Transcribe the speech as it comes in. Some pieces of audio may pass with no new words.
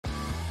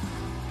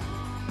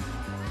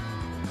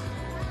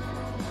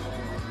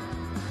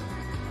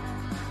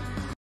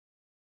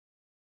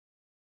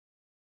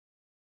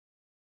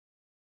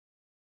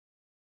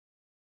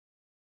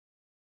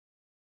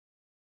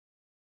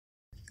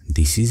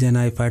This is an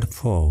iPad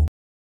 4.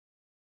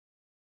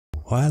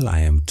 While I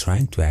am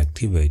trying to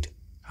activate,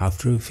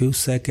 after a few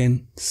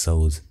seconds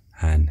shows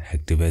an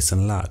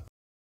activation lock.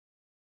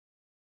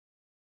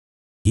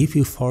 If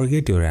you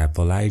forget your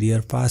Apple ID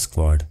or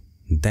password,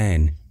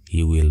 then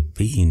you will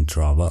be in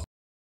trouble.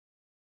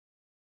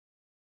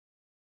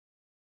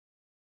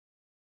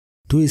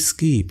 To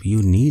skip,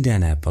 you need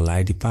an Apple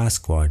ID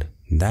password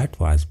that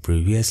was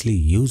previously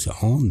used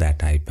on that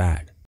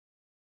iPad.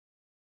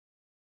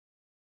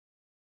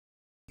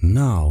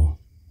 Now,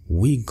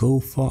 we go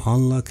for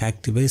unlock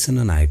activation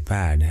on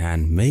iPad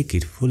and make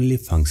it fully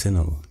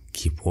functional.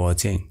 Keep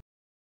watching.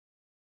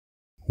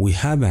 We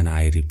have an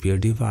eye repair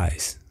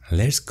device.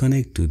 Let's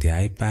connect to the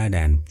iPad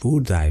and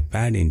put the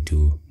iPad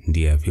into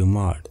DFU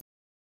mode.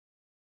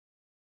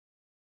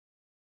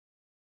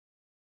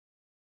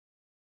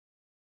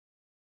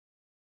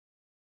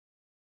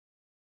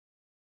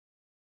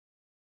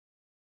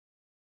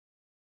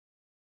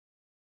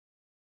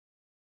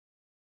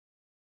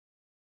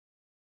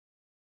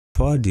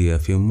 For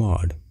DFU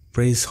mode,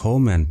 press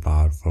Home and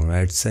Power for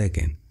 8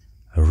 seconds.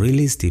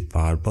 Release the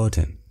power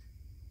button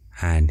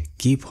and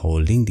keep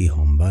holding the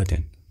home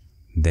button.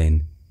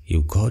 Then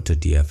you go to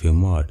DFU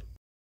mode.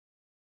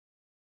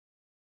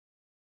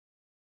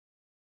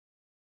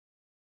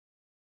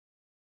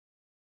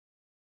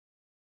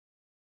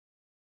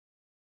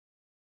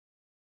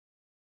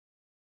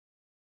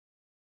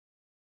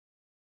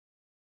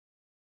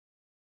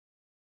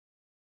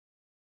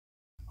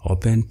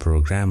 Open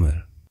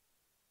Programmer.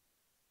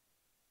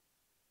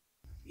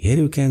 Here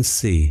you can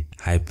see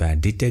iPad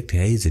detect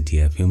as a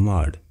DFU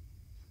mode.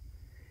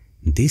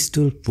 This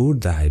tool put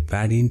the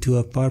iPad into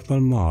a purple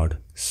mode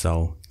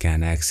so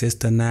can access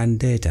the NAND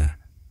data,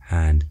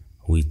 and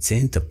we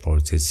change the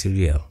purchase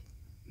serial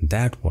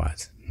that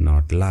was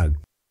not logged.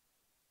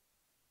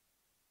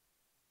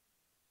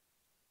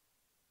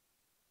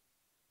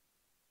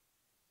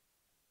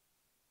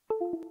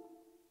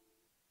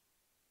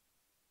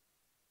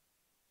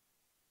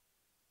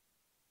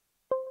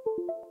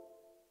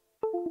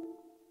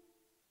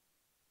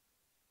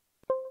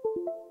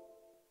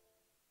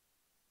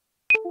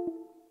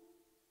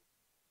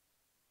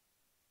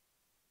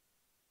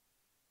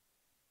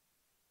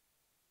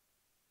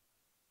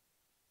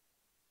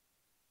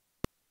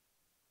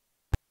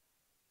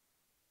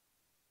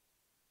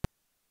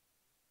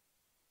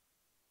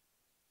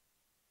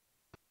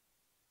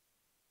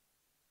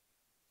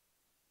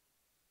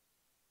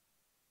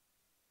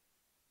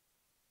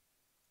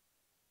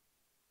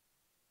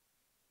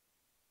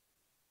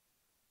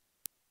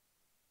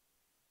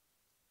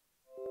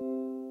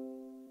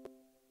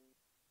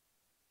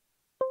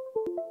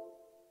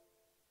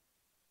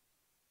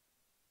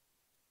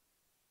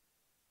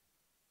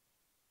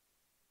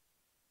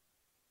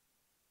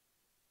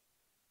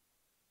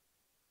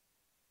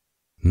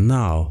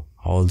 Now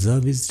all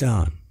job is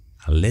done.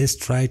 Let's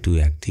try to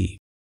active.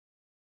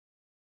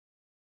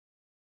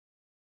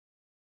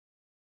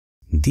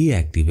 The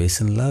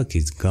activation lock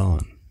is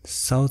gone.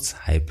 Such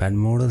iPad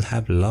models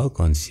have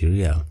lock on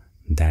serial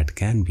that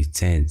can be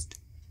changed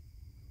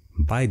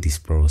by this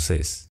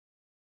process.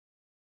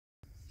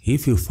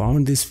 If you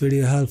found this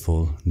video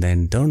helpful,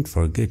 then don't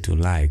forget to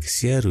like,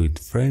 share with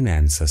friends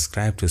and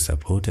subscribe to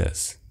support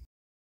us.